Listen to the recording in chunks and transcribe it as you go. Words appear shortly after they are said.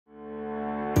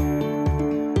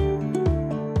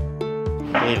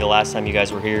I believe the last time you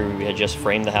guys were here, we had just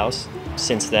framed the house.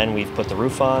 Since then, we've put the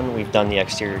roof on, we've done the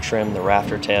exterior trim, the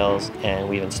rafter tails, and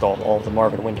we've installed all of the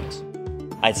Marvin windows.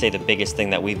 I'd say the biggest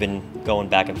thing that we've been going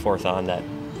back and forth on that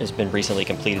has been recently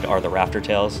completed are the rafter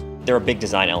tails. They're a big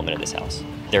design element of this house.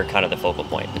 They're kind of the focal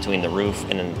point between the roof,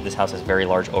 and then this house has very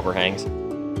large overhangs.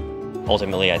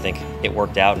 Ultimately, I think it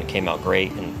worked out and it came out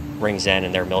great, and Rings End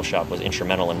and their mill shop was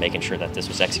instrumental in making sure that this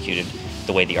was executed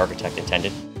the way the architect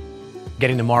intended.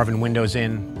 Getting the Marvin windows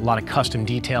in, a lot of custom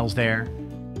details there.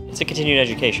 It's a continued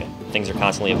education. Things are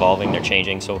constantly evolving, they're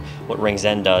changing, so what Rings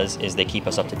End does is they keep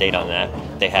us up to date on that.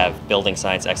 They have building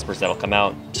science experts that'll come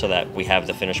out so that we have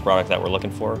the finished product that we're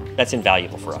looking for. That's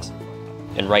invaluable for us.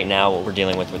 And right now, what we're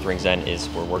dealing with Rings End is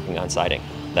we're working on siding.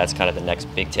 That's kind of the next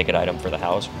big ticket item for the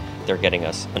house. They're getting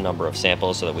us a number of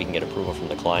samples so that we can get approval from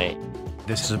the client.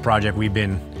 This is a project we've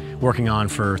been working on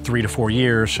for 3 to 4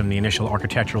 years from the initial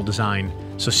architectural design.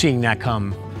 So seeing that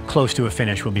come close to a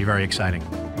finish will be very exciting.